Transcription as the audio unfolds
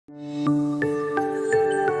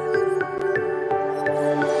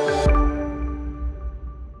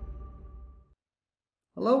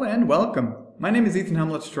welcome! My name is Ethan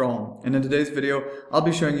Hamlet-Strahl, and in today's video I'll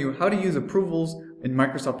be showing you how to use approvals in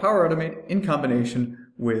Microsoft Power Automate in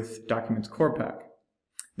combination with Documents Core Pack.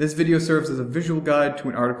 This video serves as a visual guide to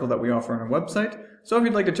an article that we offer on our website, so if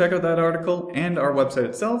you'd like to check out that article and our website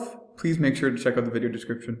itself, please make sure to check out the video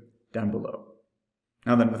description down below.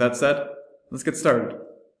 Now then, with that said, let's get started.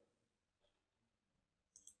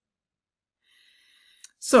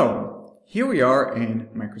 So, here we are in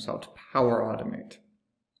Microsoft Power Automate.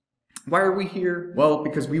 Why are we here? Well,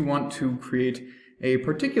 because we want to create a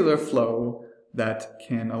particular flow that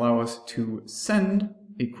can allow us to send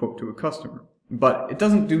a quote to a customer. But it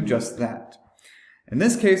doesn't do just that. In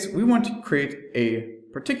this case, we want to create a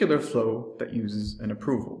particular flow that uses an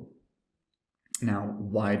approval. Now,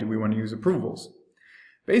 why do we want to use approvals?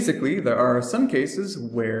 Basically, there are some cases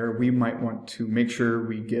where we might want to make sure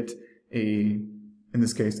we get in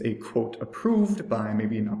this case, a quote approved by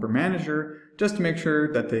maybe an upper manager, just to make sure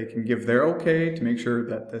that they can give their okay, to make sure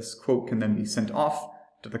that this quote can then be sent off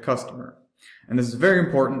to the customer. And this is very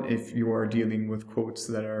important if you are dealing with quotes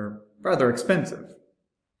that are rather expensive.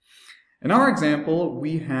 In our example,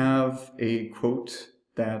 we have a quote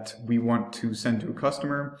that we want to send to a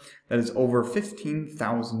customer that is over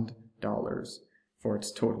 $15,000 for its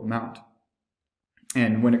total amount.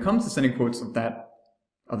 And when it comes to sending quotes of that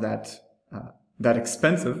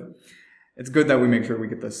expensive, it's good that we make sure we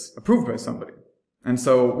get this approved by somebody. And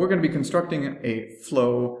so we're going to be constructing a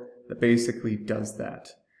flow that basically does that.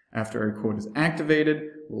 After a quote is activated,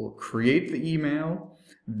 we'll create the email,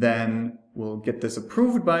 then we'll get this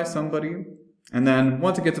approved by somebody, and then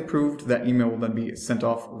once it gets approved, that email will then be sent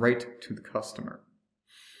off right to the customer.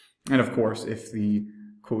 And of course, if the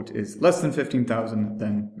quote is less than 15,000,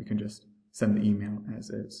 then we can just send the email as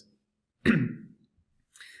is.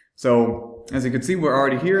 So, as you can see, we're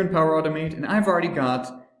already here in Power Automate, and I've already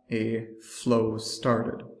got a flow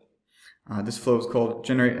started. This flow is called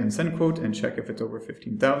Generate and Send Quote and check if it's over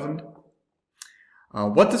 15,000.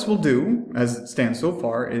 What this will do, as it stands so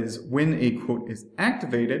far, is when a quote is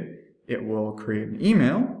activated, it will create an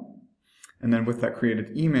email, and then with that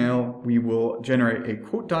created email, we will generate a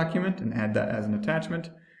quote document and add that as an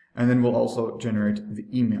attachment, and then we'll also generate the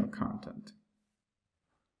email content.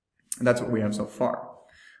 And that's what we have so far.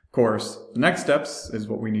 Of course, the next steps is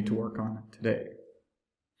what we need to work on today.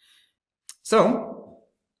 So,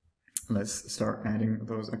 let's start adding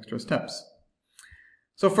those extra steps.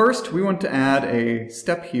 So first, we want to add a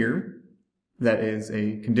step here that is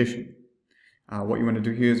a condition. What you want to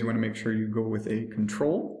do here is you want to make sure you go with a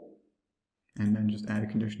control and then just add a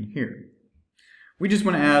condition here. We just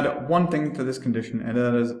want to add one thing to this condition, and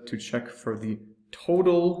that is to check for the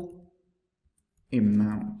total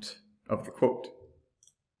amount of the quote.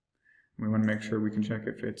 We want to make sure we can check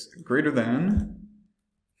if it's greater than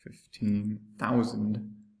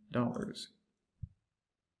 $15,000.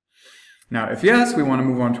 Now, if yes, we want to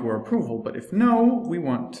move on to our approval, but if no, we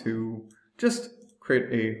want to just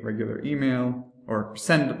create a regular email or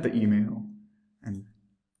send the email and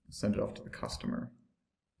send it off to the customer.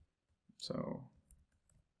 So,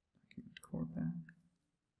 document core pack.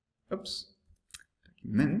 Oops.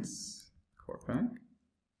 Documents core pack.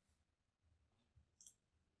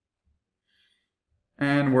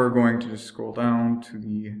 And we're going to just scroll down to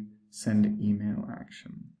the send email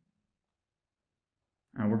action.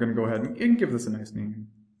 And we're going to go ahead and give this a nice name.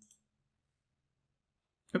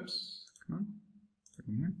 Oops, come on. Put it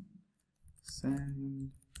in here.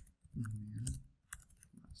 Send email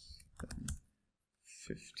less than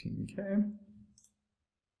 15K.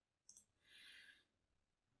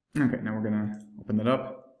 Okay, now we're going to open it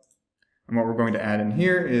up. And what we're going to add in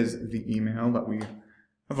here is the email that we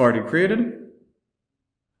have already created.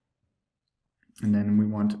 And then we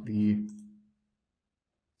want the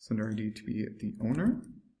sender ID to be the owner.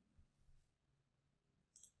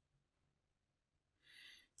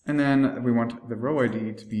 And then we want the row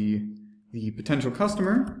ID to be the potential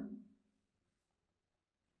customer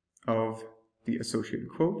of the associated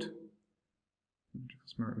quote,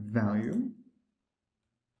 customer value.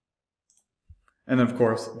 And then, of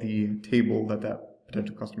course, the table that that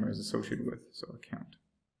potential customer is associated with, so account.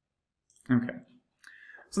 Okay.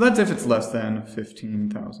 So that's if it's less than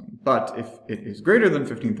 15,000. But if it is greater than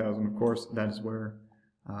 15,000, of course, that is where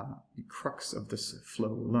the crux of this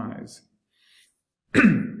flow lies.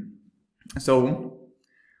 So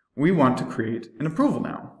we want to create an approval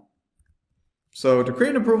now. So to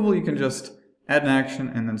create an approval, you can just add an action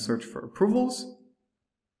and then search for approvals.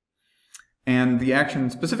 And the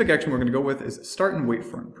specific action we're going to go with is start and wait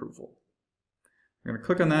for an approval. We're going to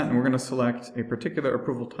click on that and we're going to select a particular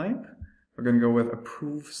approval type. We're going to go with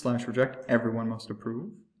approve/reject. Everyone must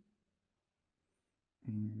approve.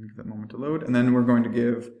 And give that a moment to load. And then we're going to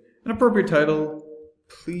give an appropriate title.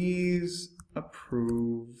 Please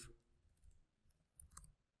approve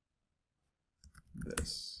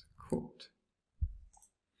this quote.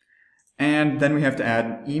 And then we have to add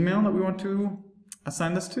an email that we want to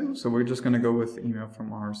assign this to. So we're just going to go with the email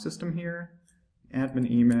from our system here. Admin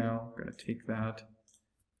email. We're going to take that,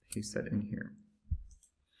 paste that in here.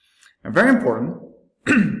 Now, very important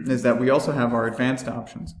is that we also have our advanced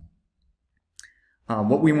options.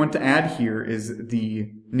 What we want to add here is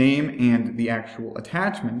the name and the actual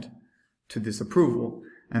attachment to this approval.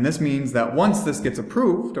 And this means that once this gets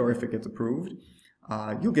approved, or if it gets approved,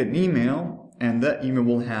 you'll get an email, and that email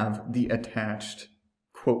will have the attached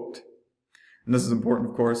quote. And this is important,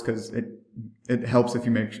 of course, because it helps if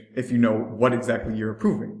you know what exactly you're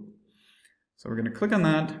approving. So we're going to click on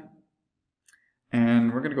that,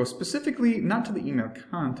 and we're going to go specifically not to the email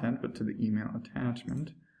content, but to the email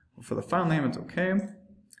attachment. For the file name, it's okay.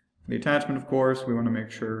 For the attachment, of course, we want to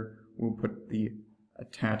make sure we'll put the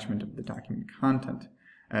attachment of the document content,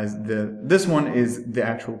 as this one is the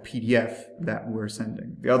actual PDF that we're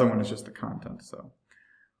sending. The other one is just the content, so I'm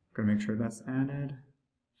going to make sure that's added.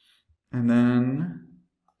 And then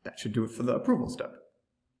that should do it for the approval step.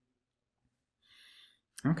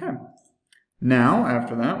 Okay. Now,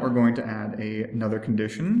 after that, we're going to add another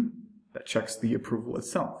condition that checks the approval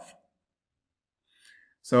itself.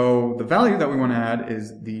 So the value that we want to add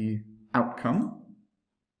is the outcome.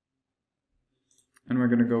 And we're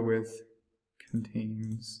going to go with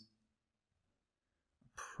contains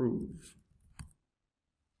approve.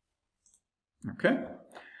 Okay.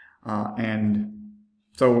 And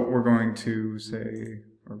so we're going to say,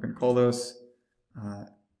 we're going to call this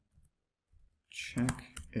check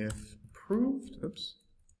if approved. Oops.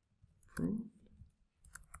 Approved.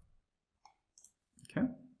 Okay.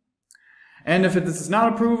 And if this is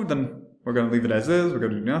not approved, then we're going to leave it as is. We're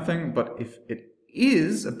going to do nothing. But if it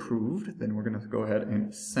is approved, then we're going to go ahead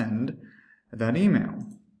and send that email.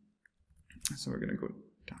 So we're going to go to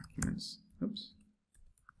documents. Oops.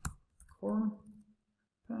 Core.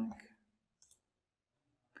 Back.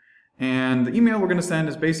 And the email we're going to send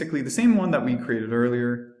is basically the same one that we created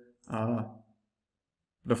earlier. But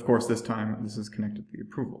of course, this time, this is connected to the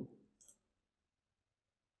approval.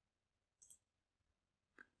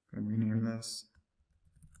 I'm going to rename this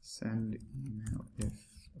send email if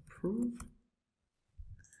approved.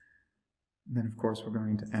 And then, of course, we're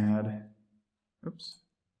going to add, oops,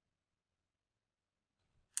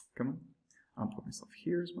 come on, I'll put myself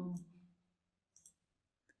here as well.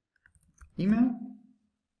 Email.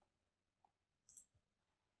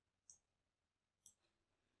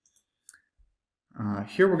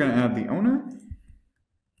 Here we're going to add the owner.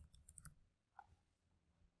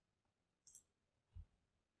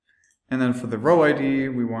 And then for the row ID,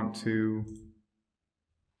 we want to,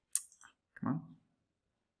 come on.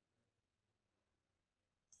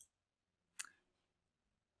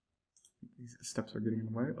 These steps are getting in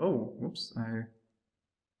the way. Oh, whoops, I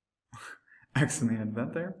accidentally added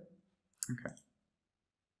that there. Okay.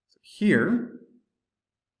 So here,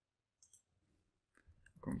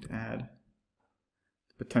 I'm going to add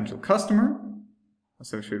the potential customer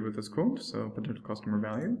associated with this quote, so potential customer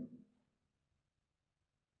value.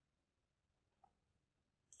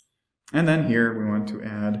 And then here we want to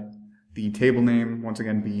add the table name, once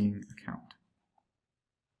again being account.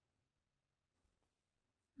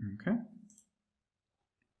 Okay.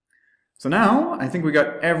 So now I think we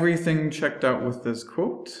got everything checked out with this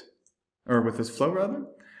quote, or with this flow rather.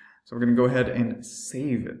 So we're going to go ahead and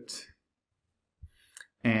save it.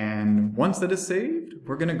 And once that is saved,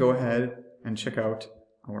 we're going to go ahead and check out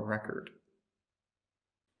our record.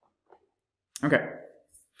 Okay.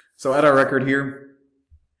 So at our record here,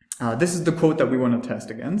 this is the quote that we want to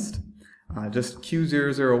test against, just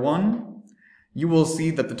Q001. You will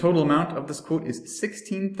see that the total amount of this quote is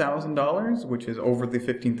 $16,000, which is over the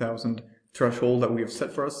 15,000 threshold that we have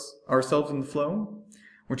set for ourselves in the flow,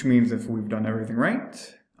 which means if we've done everything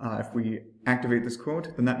right, if we activate this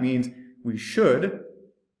quote, then that means we should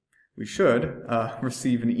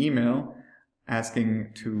receive an email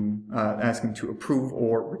asking to approve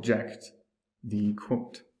or reject the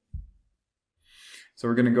quote. So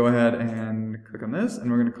we're going to go ahead and click on this, and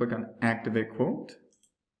we're going to click on Activate Quote.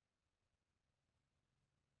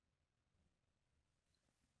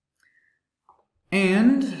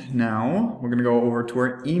 And now we're going to go over to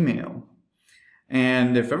our email.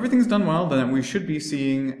 And if everything's done well, then we should be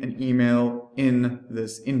seeing an email in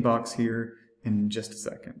this inbox here in just a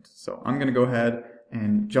second. So I'm going to go ahead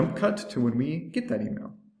and jump cut to when we get that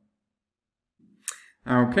email.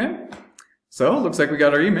 Okay, so it looks like we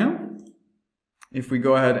got our email. if we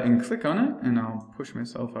go ahead and click on it, and I'll push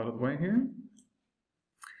myself out of the way here.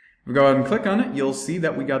 If we go ahead and click on it, you'll see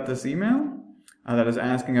that we got this email that is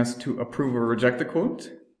asking us to approve or reject the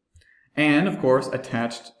quote. And of course,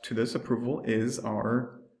 attached to this approval is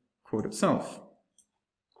our quote itself.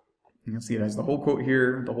 You'll see it has the whole quote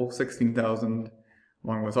here, the whole 16,000,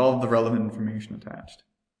 along with all of the relevant information attached.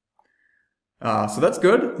 So that's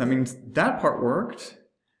good. That means that part worked.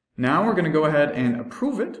 Now we're going to go ahead and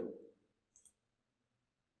approve it.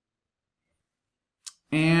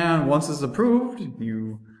 And once it's approved,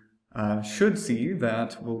 you should see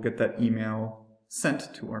that we'll get that email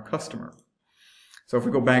sent to our customer. So if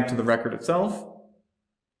we go back to the record itself,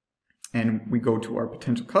 and we go to our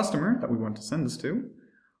potential customer that we want to send this to,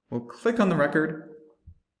 we'll click on the record,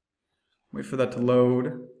 wait for that to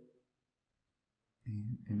load,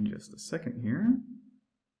 and in just a second here,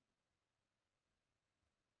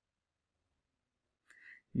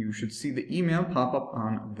 you should see the email pop up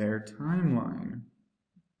on their timeline.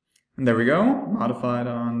 And there we go, modified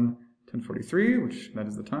on 10:43, which that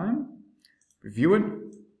is the time. Review it.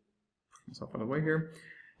 Put myself out of the way here.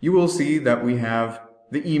 You will see that we have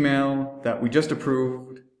the email that we just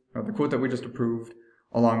approved, or the quote that we just approved,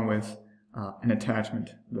 along with an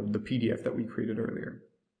attachment, the PDF that we created earlier.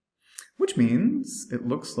 Which means it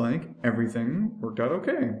looks like everything worked out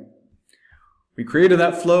okay. We created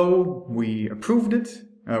that flow, we approved it,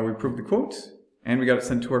 we approved the quote, and we got it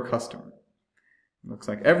sent to our customer. It looks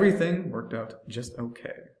like everything worked out just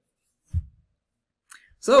okay.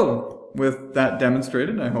 So, with that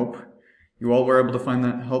demonstrated, I hope you all were able to find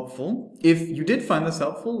that helpful. If you did find this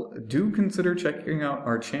helpful, do consider checking out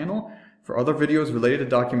our channel for other videos related to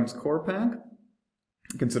Documents Core Pack.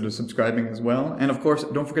 Consider subscribing as well. And of course,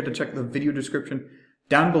 don't forget to check the video description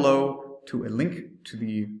down below to a link to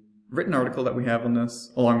the written article that we have on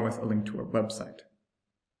this, along with a link to our website.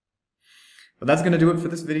 But that's going to do it for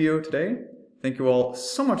this video today. Thank you all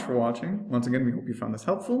so much for watching. Once again, we hope you found this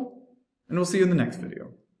helpful, and we'll see you in the next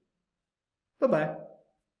video. Bye-bye.